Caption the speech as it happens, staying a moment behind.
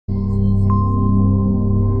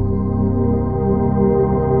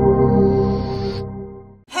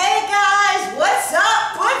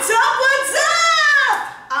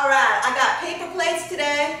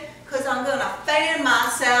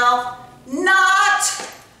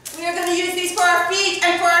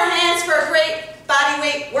body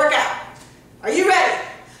weight workout. Are you ready?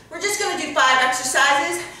 We're just going to do 5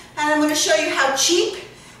 exercises, and I'm going to show you how cheap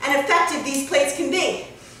and effective these plates can be.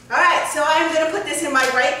 All right, so I'm going to put this in my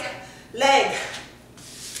right leg.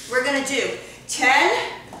 We're going to do 10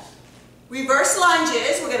 reverse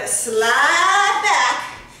lunges. We're going to slide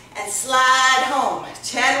back and slide home.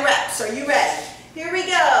 10 reps. Are you ready? Here we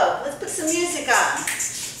go. Let's put some music on.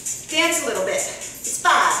 Dance a little bit. It's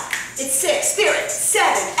 5. It's 6. Spirit. 7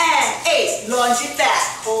 and 8. Lunge it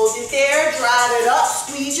back. Hold it there. Drive it up.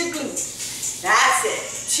 Squeeze your glute. That's it.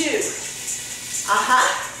 2.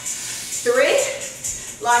 3.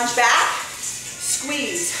 Lunge back.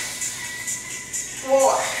 Squeeze.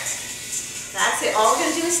 4. That's it. All we're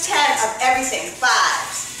going to do is 10 of everything.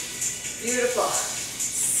 5. Beautiful.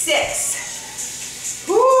 6.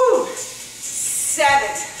 Woo. 7.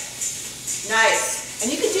 Nice. And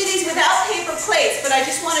you can do these without paper plates, but I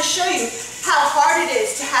just want to show you how hard it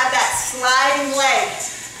is to have that sliding leg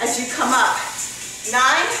as you come up. 9.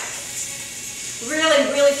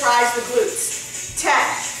 Really fries the glutes. 10.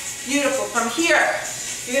 Beautiful. From here,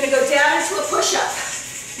 you're going to go down into a push-up.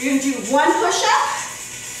 You're going to do 1 push-up,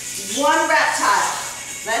 1 reptile.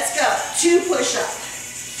 Let's go. 2 push-up,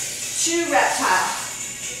 2 reptile.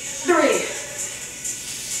 3.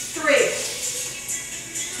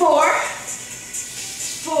 4.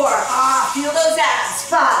 4. Feel those abs.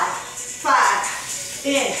 5.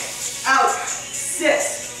 In. Out.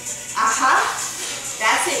 6.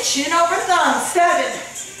 That's it. Chin over thumb. 7.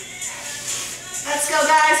 Let's go,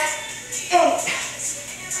 guys. 8.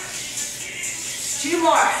 2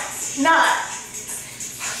 more. 9.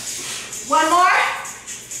 1 more.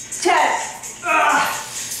 10.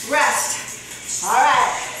 Rest. All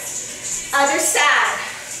right. Other side.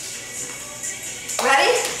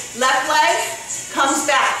 Ready? Left leg comes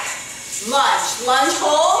back. Lunge. Lunge,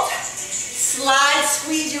 hold. Slide,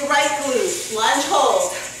 squeeze your right glute. Lunge,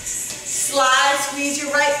 hold. Slide, squeeze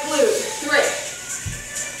your right glute.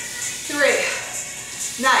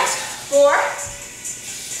 3. Nice. 4.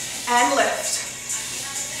 And lift.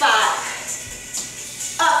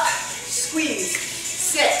 5. Up. Squeeze.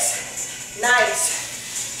 6. Nice.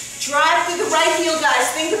 Drive through the right heel,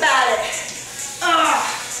 guys. Think about it.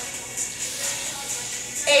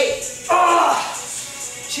 8.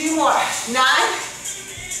 2 more. 9.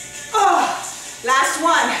 Last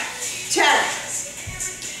one. 10.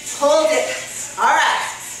 Hold it. All right.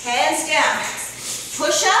 Hands down.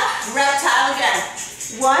 Push up. Reptile again.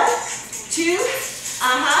 1, 2.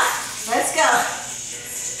 Let's go.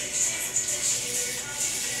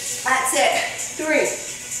 That's it. 3.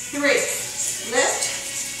 Lift.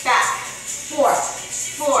 Back. 4.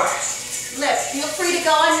 Lift. Feel free to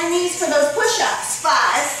go on your knees for those push-ups. 5.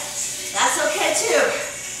 That's okay too.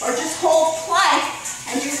 Or just hold plank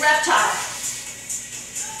and do reptile.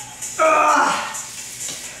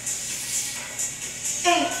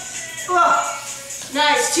 8.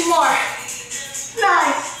 Nice. 2 more.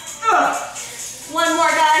 9. 1 more,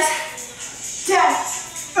 guys. 10.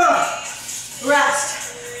 Rest.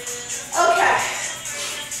 Okay.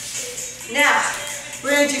 Now,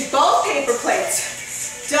 we're going to do both paper plates.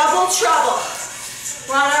 Double trouble.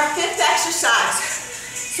 We're on our 5th exercise.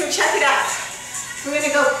 So check it out. We're going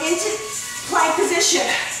to go into plank position.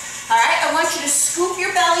 All right, I want you to scoop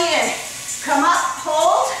your belly in. Come up,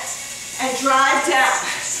 hold, and drive down.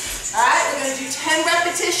 All right, we're going to do 10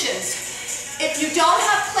 repetitions. If you don't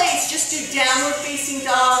have plates, just do downward facing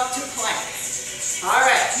dog to plank. All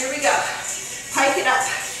right, here we go. Pike it up.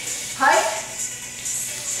 Pike,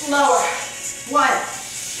 lower. 1,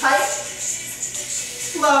 pike,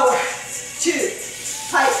 lower. 2,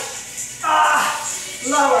 pike,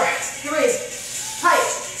 lower. 3, pike,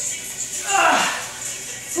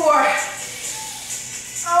 4,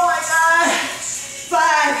 oh my God,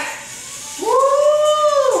 5,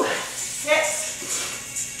 woo, 6,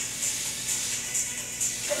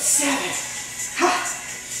 7,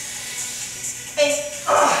 8,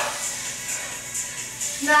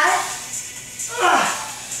 9,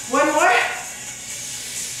 1 more,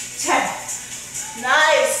 10,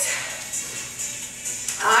 nice.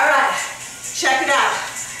 All right, check it out.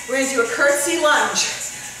 We're going to do a curtsy lunge.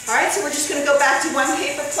 All right, so we're just going to go back to 1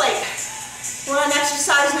 paper plate. We're on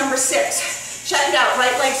exercise number 6. Check it out.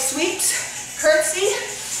 Right leg sweeps, curtsy,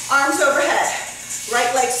 arms overhead.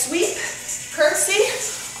 Right leg sweep, curtsy,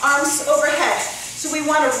 arms overhead. So we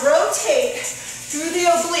want to rotate through the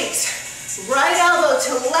obliques. Right elbow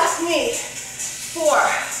to left knee. 4.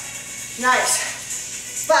 Nice.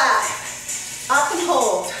 5. Up and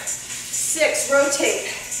hold. 6.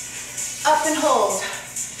 Rotate. Up and hold.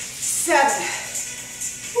 7.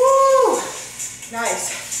 Woo!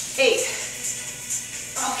 Nice. 8.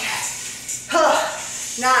 Okay.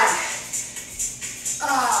 9.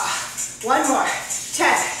 One more.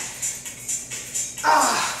 10.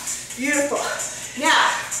 Beautiful.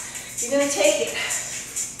 Now, you're going to take it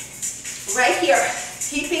right here,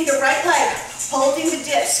 keeping the right leg, holding the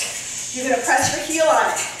disc. You're going to press your heel on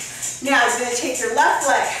it. Now, you're going to take your left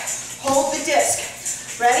leg, hold the disc.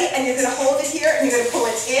 Ready? And you're going to hold it here, and you're going to pull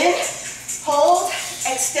it in, hold,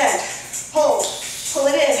 extend, hold, pull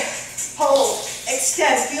it in, hold,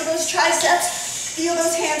 extend. Feel those triceps, feel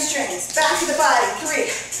those hamstrings. Back of the body. 3,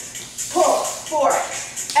 pull, 4,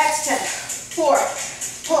 extend, 4,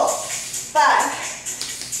 pull, 5,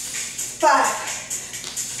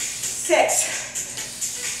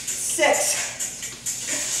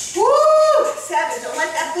 6. Woo! 7. Don't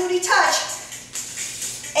let that booty touch.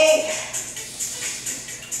 8.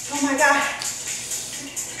 Oh my God.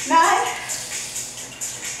 9.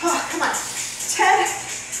 Oh, come on. 10.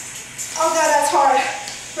 Oh God, that's hard.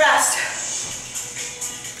 Rest.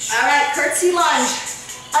 All right, curtsy lunge.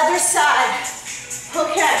 Other side.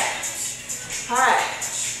 Okay. All right.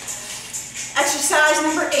 Exercise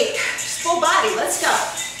number 8. Just full body. Let's go.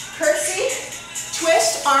 Curtsy,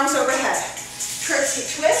 twist, arms overhead. Curtsy,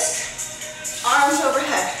 twist, arms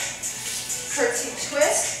overhead. Curtsy,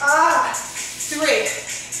 twist. 3.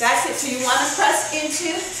 That's it. So you want to press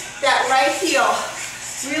into that right heel.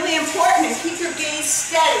 Really important, and keep your gaze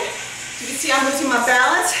steady. You can see I'm losing my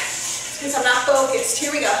balance because I'm not focused.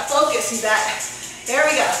 Here we go. Focus, Yvette. There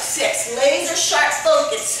we go. 6. Laser sharp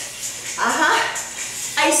focus.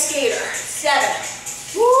 Ice skater. 7.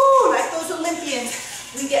 Woo! Like those Olympians,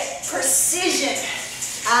 we get precision.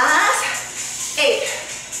 8.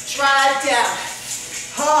 Drive down.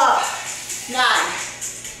 9.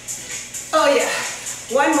 Oh yeah.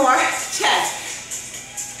 One more. 10.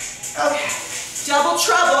 Okay. Double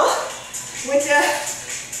trouble with the...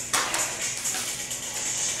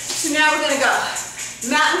 So now we're going to go.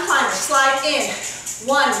 Mountain climber. Slide in.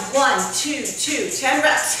 1, 1, 2, 2. 10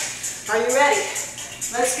 reps. Are you ready?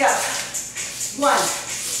 Let's go. 1,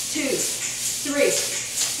 2, 3,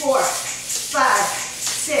 4, 5,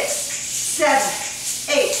 6, 7,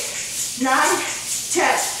 8, 9,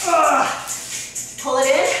 10. Pull it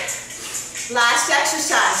in. Last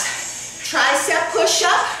exercise. Tricep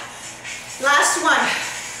push-up. Last one.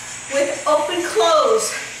 With open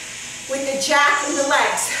close. With the jack in the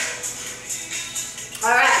legs.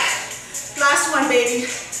 All right. Last one, baby.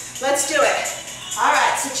 Let's do it. All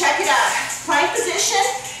right, so check it out. Plank position.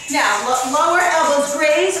 Now, lower elbows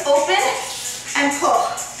graze, open, and pull.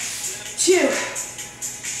 2,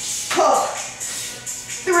 pull.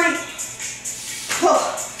 3, pull.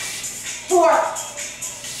 4,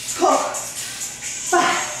 pull. 5,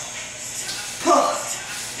 pull.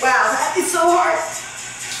 Wow, that is so hard.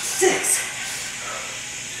 6,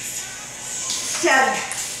 7,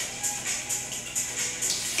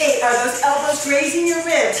 8. Are those elbows grazing your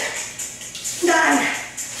ribs? 9.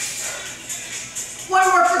 One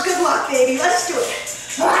more for good luck, baby. Let's do it.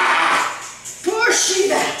 Push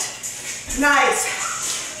Yvette. Nice.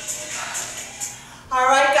 All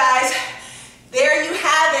right, guys. There you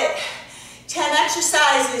have it. 10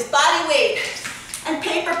 exercises, body weight, and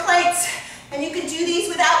paper plates. And you can do these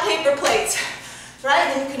without paper plates, right?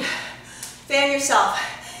 And you can fan yourself.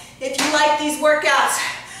 If you like these workouts,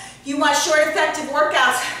 you want short, effective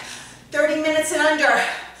workouts, 30 minutes and under,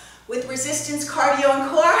 with resistance, cardio, and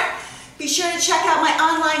core, be sure to check out my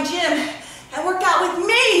online gym and work out with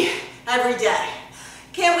me every day.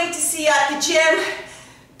 Can't wait to see you at the gym.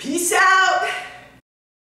 Peace out.